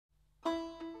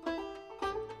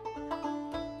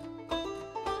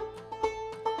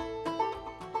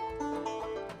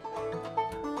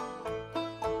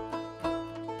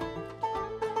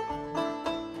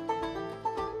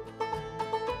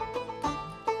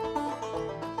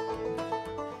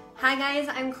Hi guys,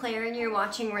 I'm Claire and you're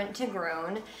watching Rent to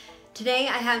Grown. Today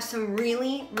I have some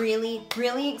really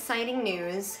exciting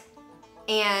news,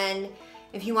 and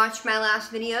if you watched my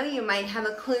last video you might have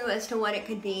a clue as to what it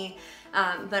could be,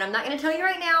 but I'm not going to tell you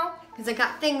right now because I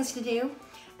got things to do.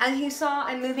 As you saw,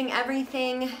 I'm moving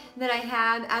everything that I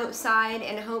have outside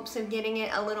in hopes of getting it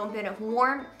a little bit of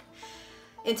warmth.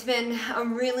 It's been a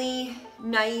really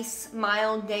nice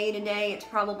mild day today. It's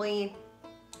probably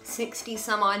 60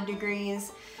 some odd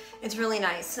degrees. It's really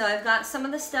nice. So I've got some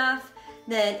of the stuff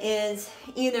that is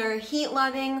either heat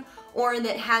loving or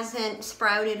that hasn't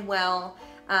sprouted well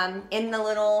in the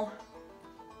little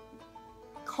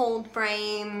cold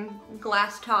frame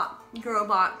glass top grow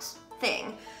box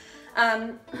thing.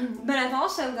 But I've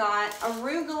also got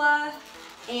arugula,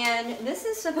 and this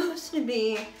is supposed to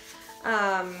be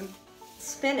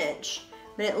spinach,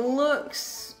 but it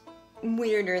looks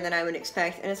weirder than I would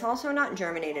expect, and it's also not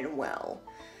germinated well.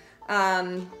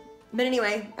 But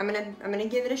anyway, I'm gonna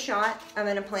give it a shot. I'm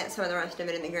gonna plant some of the rest of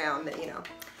it in the ground, but you know,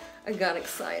 I got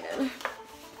excited.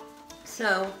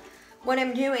 So what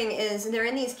I'm doing is, they're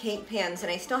in these cake pans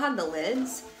and I still have the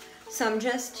lids, so I'm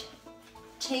just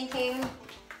taking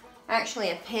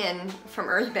actually a pin from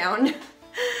Earthbound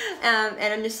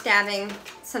and I'm just stabbing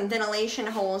some ventilation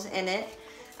holes in it,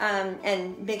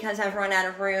 and because I've run out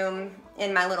of room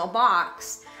in my little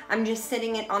box, I'm just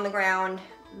sitting it on the ground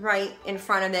right in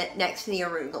front of it next to the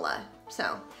arugula.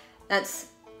 So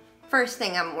that's first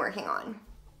thing I'm working on.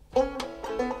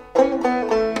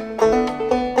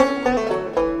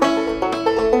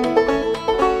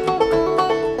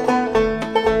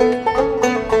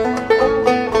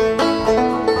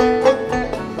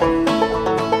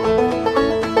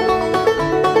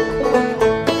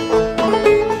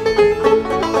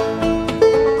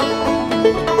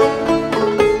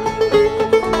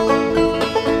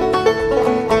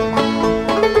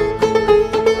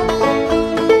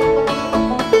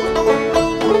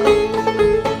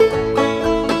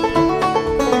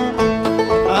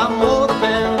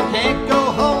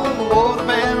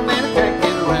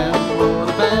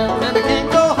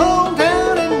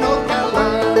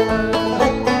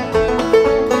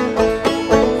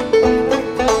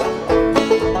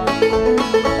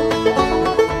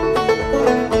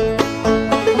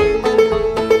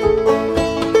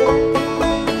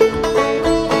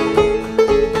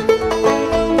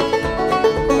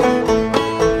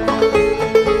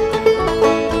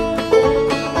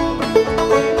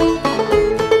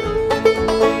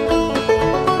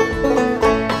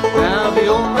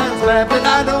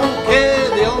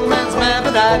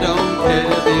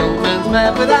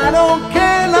 But I don't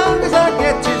care, long as I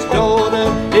get his daughter.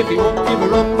 If he won't give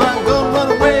her up, I'm gonna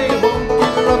run away. Won't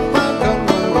give her up, I'm gonna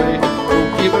run away.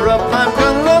 Won't give her up, I'm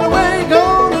gonna run away.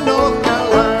 Go to North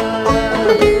Carolina.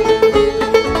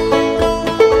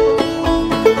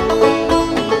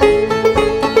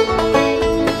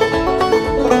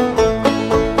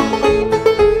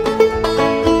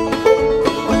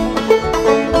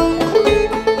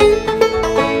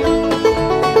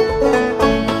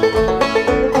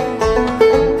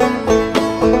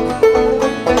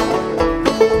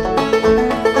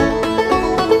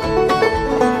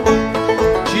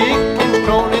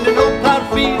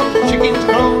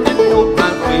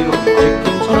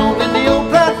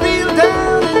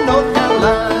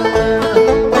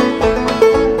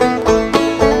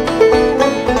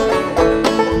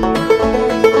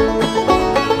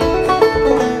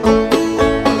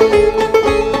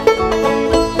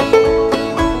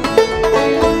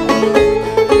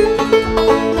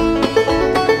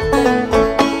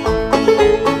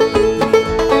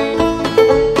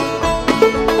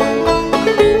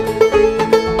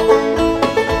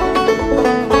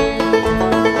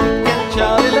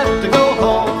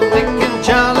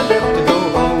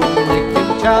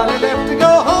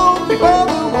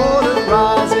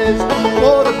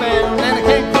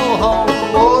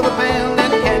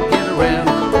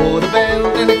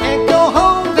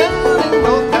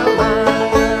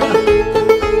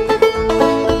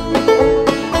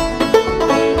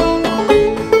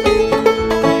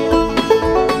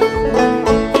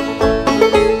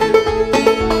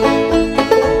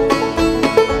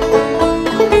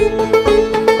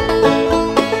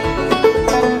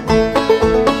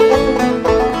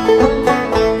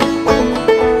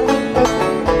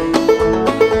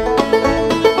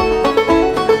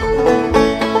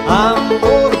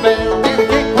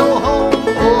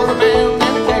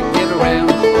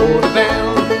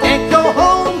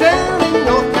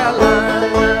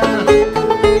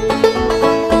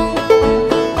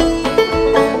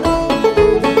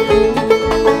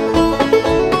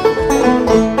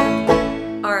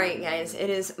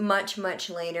 much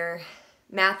later.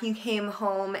 Matthew came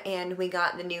home and we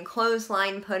got the new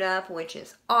clothesline put up, which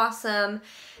is awesome.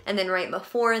 And then right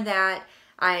before that,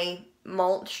 I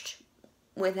mulched,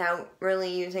 without really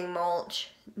using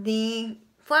mulch, the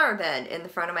flower bed in the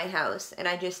front of my house. And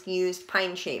I just used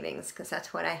pine shavings because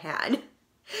that's what I had.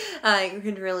 I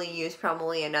could really use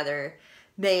probably another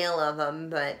bale of them,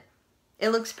 but it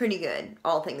looks pretty good,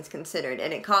 all things considered.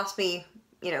 And it cost me,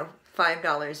 you know,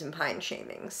 $5 in pine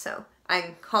shavings, so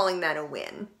I'm calling that a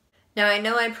win. Now, I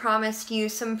know I promised you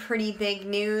some pretty big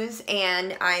news,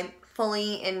 and I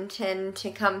fully intend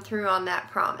to come through on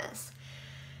that promise.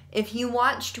 If you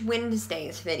watched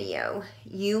Wednesday's video,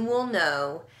 you will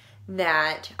know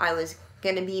that I was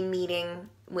going to be meeting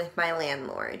with my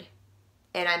landlord,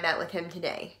 and I met with him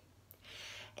today.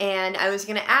 And I was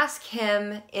going to ask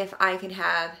him if I could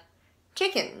have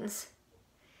chickens,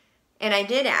 and I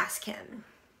did ask him,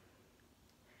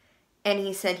 and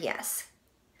he said yes.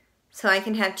 So I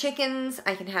can have chickens,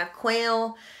 I can have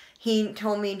quail. He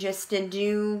told me just to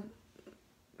do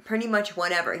pretty much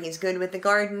whatever. He's good with the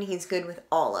garden, he's good with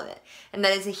all of it. And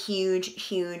that is a huge,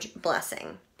 huge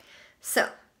blessing. So,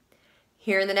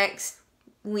 here in the next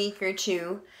week or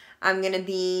two, I'm going to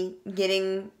be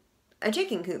getting a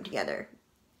chicken coop together.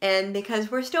 And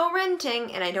because we're still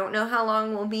renting, and I don't know how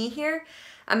long we'll be here,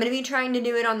 I'm going to be trying to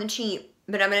do it on the cheap,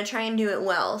 but I'm going to try and do it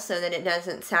well so that it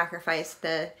doesn't sacrifice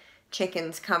the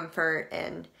chicken's comfort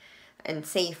and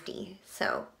safety.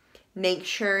 So make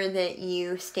sure that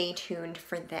you stay tuned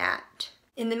for that.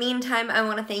 In the meantime, I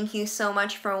want to thank you so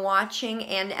much for watching,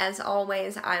 and as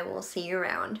always, I will see you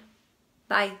around.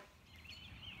 Bye.